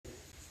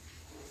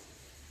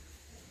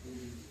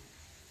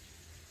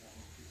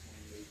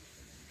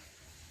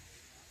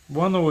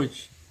Boa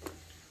noite.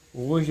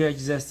 Hoje é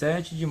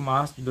 17 de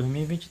março de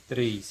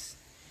 2023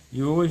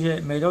 e hoje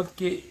é melhor do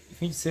que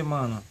fim de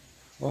semana.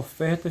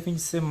 Oferta fim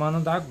de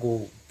semana da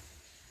GOL.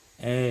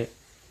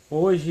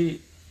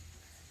 Hoje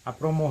a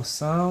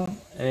promoção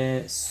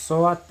é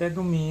só até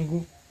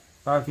domingo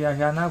para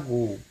viajar na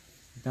GOL.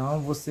 Então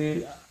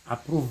você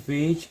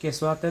aproveite que é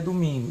só até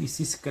domingo e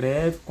se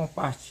inscreve,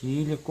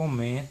 compartilha,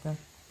 comenta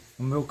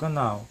no meu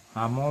canal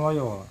Ramon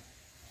Loyola.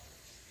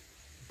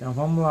 Então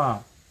vamos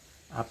lá.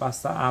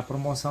 A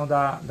promoção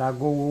da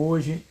GOL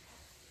hoje,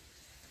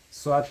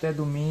 só até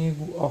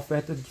domingo,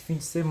 oferta de fim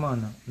de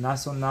semana,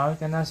 nacional e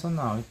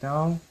internacional.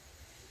 Então,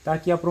 tá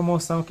aqui a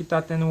promoção que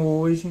tá tendo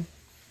hoje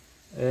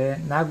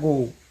na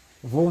GOL.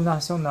 Voo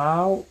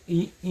nacional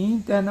e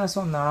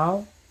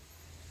internacional,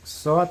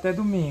 só até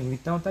domingo.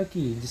 Então tá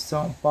aqui, de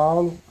São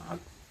Paulo a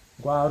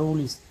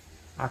Guarulhos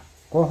a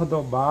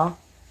Córdoba,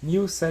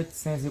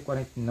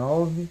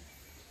 1.749,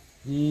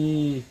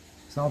 de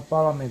São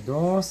Paulo a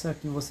Mendonça,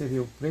 aqui você vê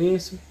o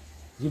preço,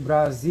 de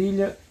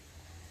Brasília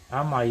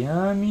a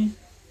Miami.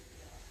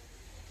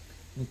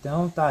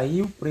 Então tá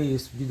aí o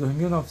preço de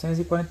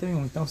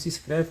 2.941. Então se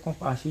inscreve,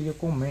 compartilha,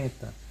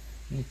 comenta.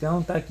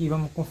 Então tá aqui,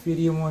 vamos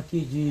conferir um aqui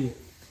de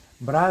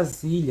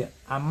Brasília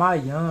a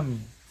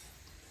Miami.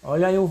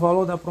 Olha aí o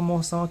valor da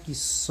promoção aqui,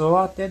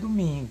 só até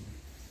domingo.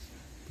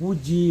 O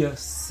dia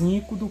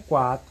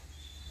 5/4,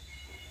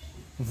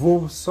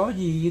 voo só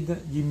de ida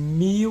de R$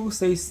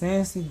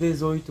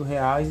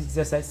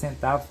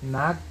 1.618,17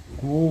 na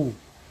GOL.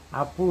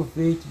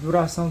 Aproveite,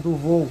 duração do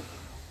voo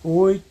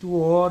 8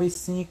 horas e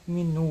 5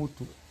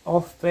 minutos.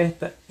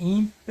 Oferta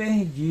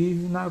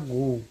imperdível na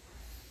GOL.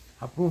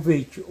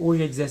 Aproveite,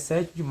 hoje é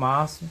 17 de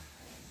março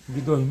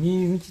de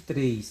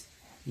 2023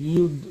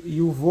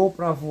 e o voo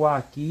para voar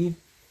aqui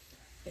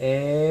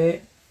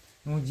é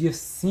no dia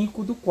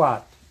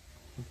 5/4.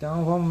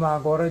 Então vamos lá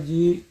agora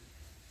de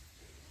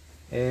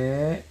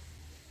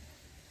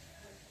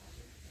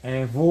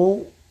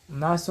voo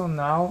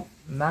nacional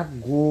na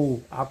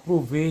GOL.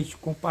 Aproveite,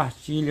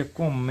 compartilha,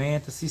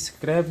 comenta, se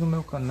inscreve no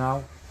meu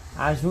canal,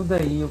 ajuda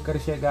aí, eu quero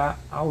chegar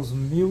aos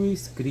 1.000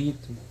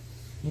 inscritos.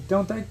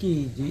 Então tá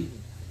aqui, de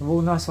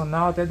voo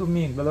nacional até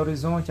domingo, Belo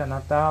Horizonte a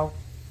Natal,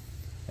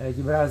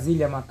 de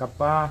Brasília a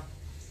Macapá,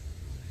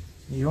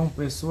 de João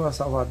Pessoa a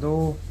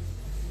Salvador,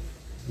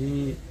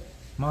 de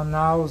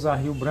Manaus a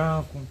Rio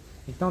Branco.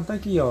 Então tá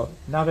aqui, ó,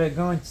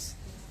 Navegantes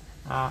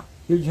a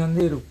Rio de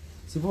Janeiro.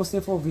 Se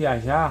você for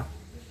viajar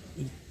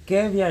e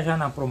quer viajar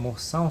na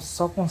promoção,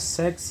 só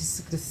consegue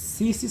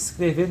se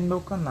inscrever no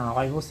meu canal,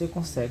 aí você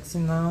consegue,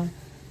 senão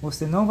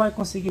você não vai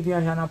conseguir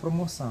viajar na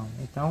promoção.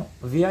 Então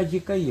vê a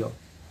dica aí, ó,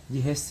 de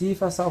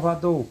Recife a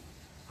Salvador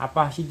a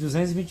partir de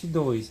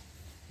 222.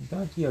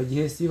 Então aqui, ó, de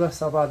Recife a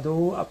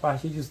Salvador a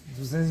partir de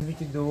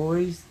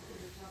 222.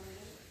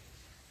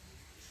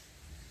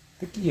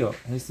 Aqui, ó,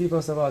 Recife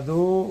a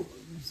Salvador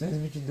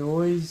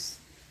 222.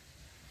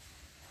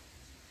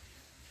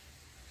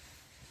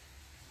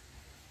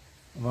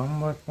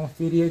 Vamos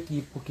conferir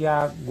aqui, porque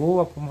a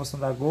GOL, a promoção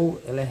da GOL,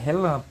 ela é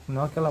relâmpago,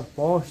 não é que ela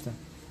posta,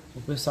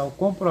 o pessoal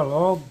compra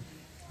logo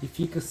e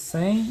fica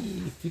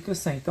sem,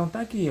 Então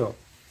tá aqui, ó,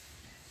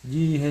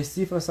 de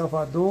Recife a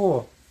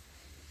Salvador,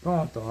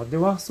 pronto, ó,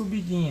 deu uma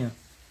subidinha.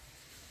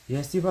 De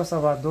Recife a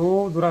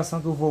Salvador, duração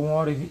do voo 1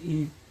 hora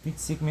e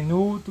 25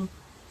 minutos,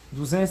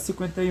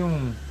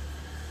 251,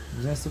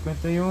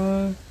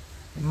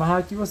 mas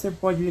aqui você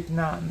pode ir aqui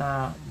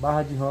na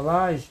barra de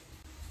rolagem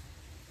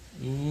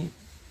e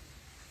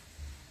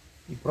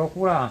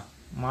procurar,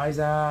 mas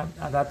a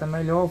data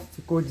melhor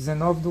ficou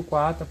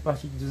 19/4 a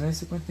partir de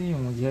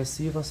 251, de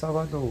Recife a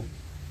Salvador.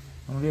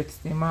 Vamos ver aqui se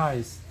tem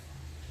mais.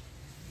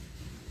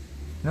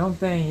 Não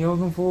tem, eu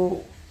não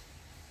vou.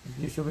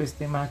 Deixa eu ver se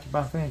tem mais aqui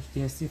para frente, de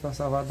Recife a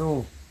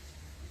Salvador.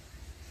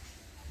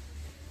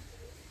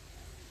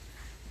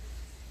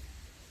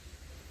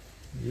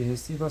 De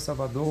Recife a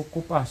Salvador,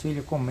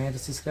 compartilha, comenta,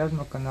 se inscreve no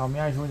meu canal, me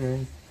ajude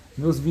aí.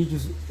 Meus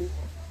vídeos, o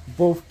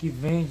povo que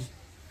vende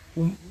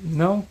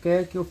não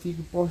quer que eu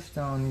fique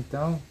postando.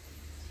 Então,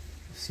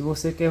 se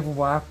você quer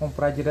voar,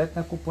 comprar direto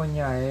na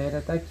companhia aérea,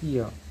 tá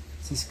aqui, ó.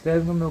 Se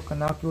inscreve no meu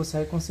canal que você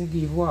vai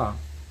conseguir voar.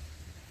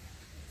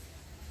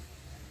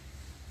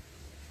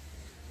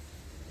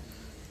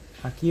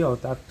 Aqui, ó,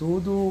 tá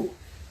tudo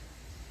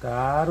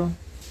caro.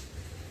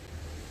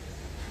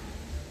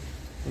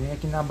 Vem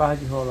aqui na barra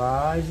de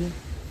rolagem.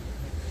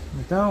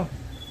 Então,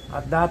 a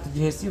data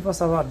de Recife a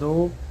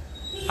Salvador,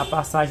 a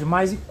passagem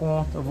mais em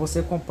conta,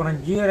 você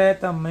comprando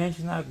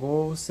diretamente na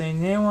GOL, sem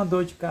nenhuma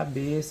dor de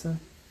cabeça.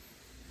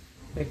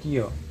 Aqui,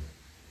 ó.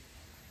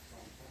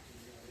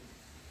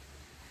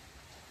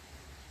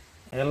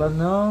 Eu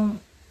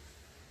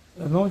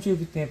não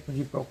tive tempo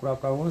de procurar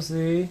para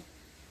você,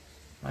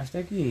 mas tá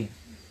aqui.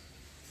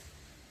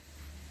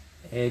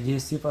 De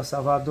Recife a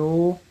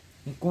Salvador,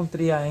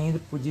 encontrei ainda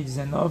por dia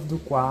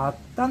 19/4.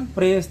 Tá no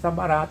preço, tá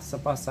barato essa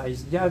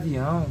passagem de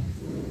avião.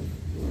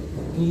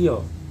 Aqui,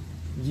 ó,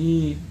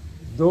 de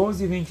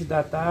 12h20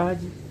 da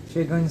tarde,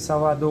 chegando em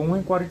Salvador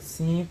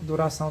 1h45,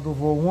 duração do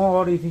voo 1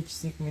 hora e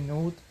 25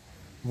 minutos,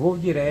 voo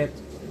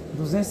direto,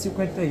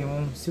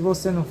 251. Se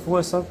você não for,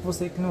 é só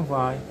você que não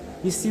vai.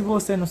 E se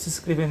você não se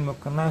inscrever no meu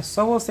canal, é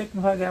só você que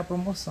não vai ganhar a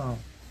promoção.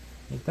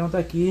 Então tá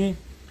aqui,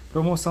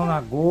 promoção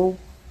na Gol,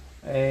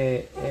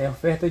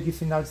 oferta de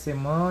final de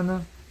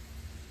semana,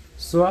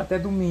 só até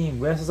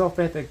domingo. Essas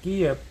ofertas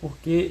aqui é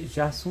porque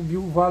já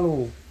subiu o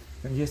valor.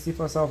 Então, de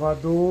Recife a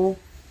Salvador,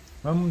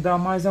 vamos dar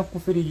mais uma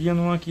conferidinha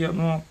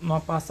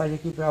numa passagem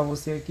aqui para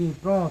você aqui,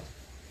 pronto.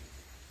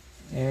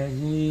 É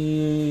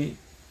de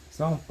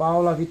São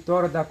Paulo a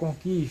Vitória da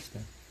Conquista.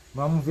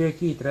 Vamos ver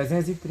aqui,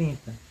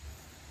 330.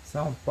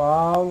 São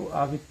Paulo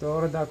a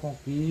Vitória da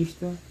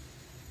Conquista,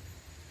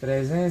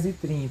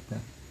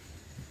 330.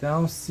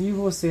 Então, se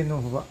você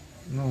não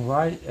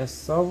vai, é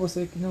só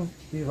você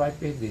que vai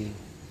perder.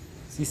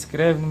 Se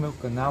inscreve no meu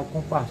canal,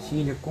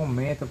 compartilha,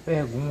 comenta,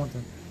 pergunta.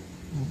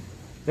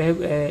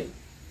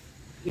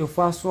 Eu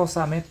faço o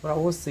orçamento para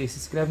você. Se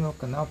inscreve no meu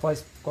canal,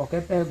 faz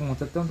qualquer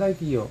pergunta. Então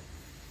daqui, ó,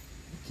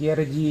 que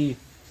era de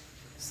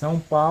São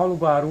Paulo,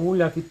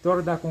 Guarulhos, a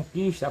Vitória da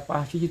Conquista a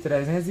partir de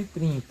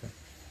 330.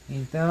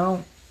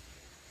 Então,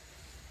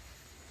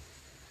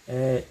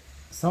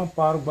 São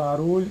Paulo,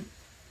 Guarulhos,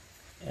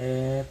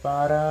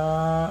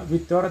 para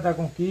Vitória da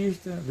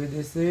Conquista,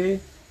 VDC,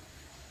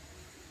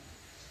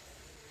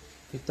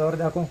 Vitória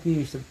da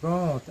Conquista,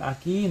 pronto.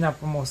 Aqui na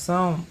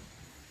promoção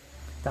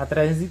tá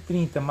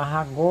 330, mas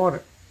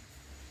agora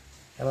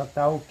ela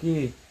tá o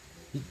que?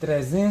 De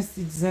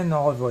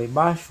 319, ó, e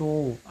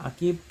baixou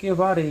aqui porque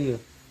varia.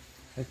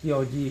 Aqui,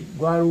 ó, de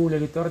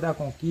Guarulhos, Vitória da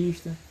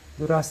Conquista,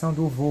 duração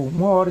do voo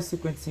 1 hora e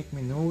 55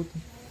 minutos,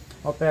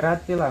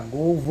 operado pela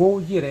Gol,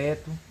 voo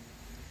direto, R$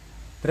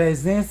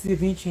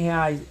 320.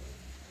 R$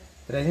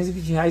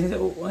 320 ainda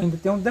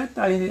tem um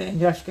detalhe,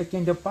 ainda acho que aqui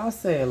ainda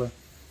parcela.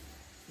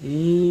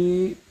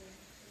 E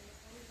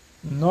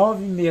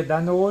 9h30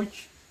 da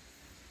noite,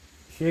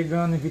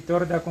 chegando em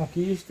Vitória da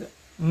Conquista,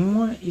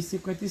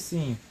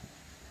 1h55.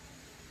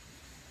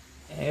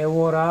 É o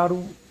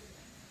horário,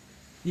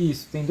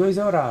 isso, tem dois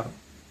horários.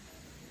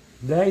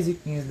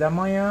 10h15 da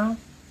manhã,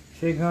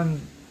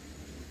 chegando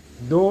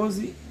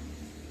 12h55,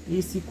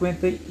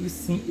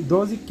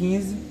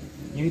 12h15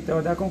 em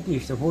Vitória da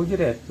Conquista, voo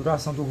direto.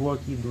 Duração do voo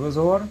aqui 2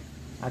 horas,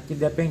 aqui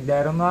depende da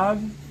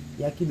aeronave,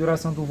 e aqui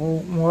duração do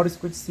voo 1 hora e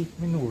 55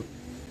 minutos.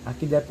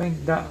 Aqui depende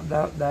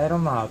da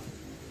aeronave.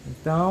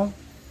 Então,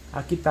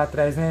 aqui está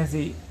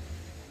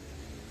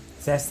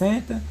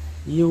 360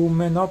 e o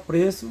menor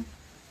preço,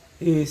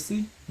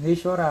 neste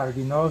horário,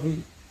 de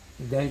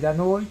 9h10 da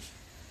noite,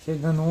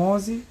 chegando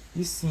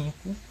 11h05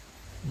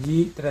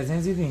 de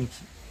 320.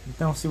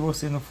 Então, se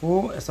você não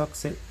for, é só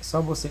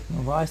você que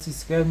não vai. Se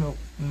inscreve no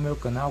meu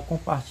canal,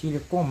 compartilha,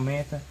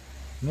 comenta,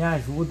 me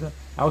ajuda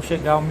ao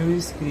chegar ao 1000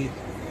 inscritos.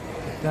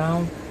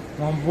 Então,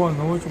 uma boa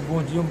noite, um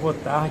bom dia, uma boa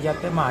tarde e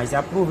até mais. E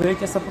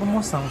aproveite essa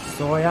promoção,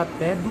 só é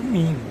até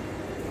domingo.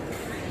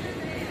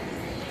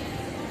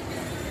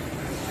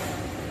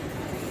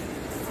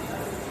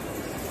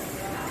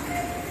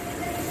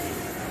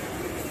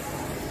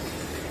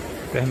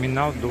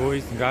 Terminal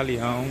 2,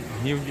 Galeão,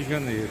 Rio de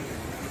Janeiro.